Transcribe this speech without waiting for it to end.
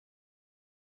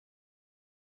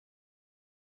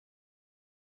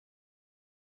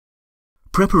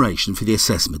Preparation for the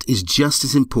assessment is just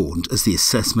as important as the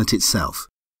assessment itself.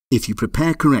 If you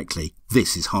prepare correctly,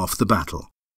 this is half the battle.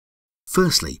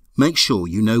 Firstly, make sure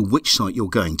you know which site you're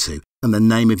going to and the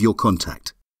name of your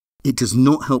contact. It does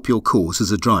not help your cause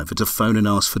as a driver to phone and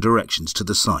ask for directions to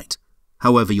the site.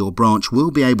 However, your branch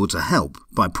will be able to help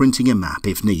by printing a map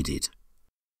if needed.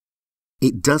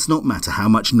 It does not matter how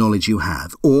much knowledge you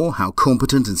have or how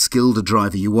competent and skilled a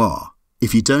driver you are.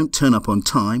 If you don't turn up on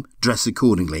time, dress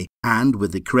accordingly, and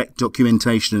with the correct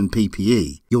documentation and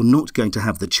PPE, you're not going to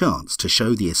have the chance to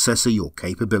show the assessor your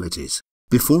capabilities.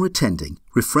 Before attending,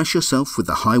 refresh yourself with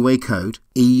the Highway Code,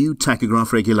 EU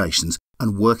tachograph regulations,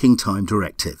 and Working Time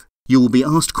Directive. You will be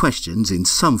asked questions in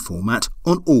some format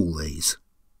on all these.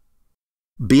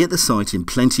 Be at the site in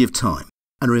plenty of time,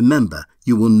 and remember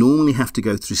you will normally have to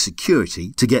go through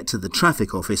security to get to the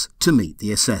traffic office to meet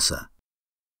the assessor.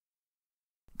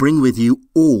 Bring with you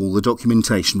all the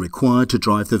documentation required to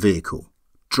drive the vehicle: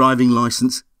 driving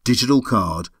licence, digital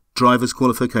card, driver's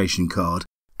qualification card,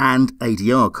 and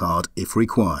ADR card if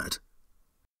required.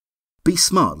 Be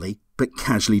smartly but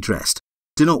casually dressed.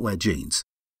 Do not wear jeans.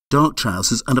 Dark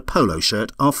trousers and a polo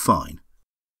shirt are fine.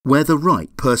 Wear the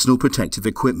right personal protective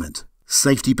equipment: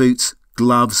 safety boots,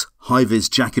 gloves, high-vis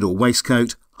jacket or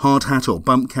waistcoat, hard hat or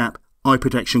bump cap, eye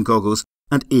protection goggles,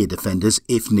 and ear defenders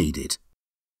if needed.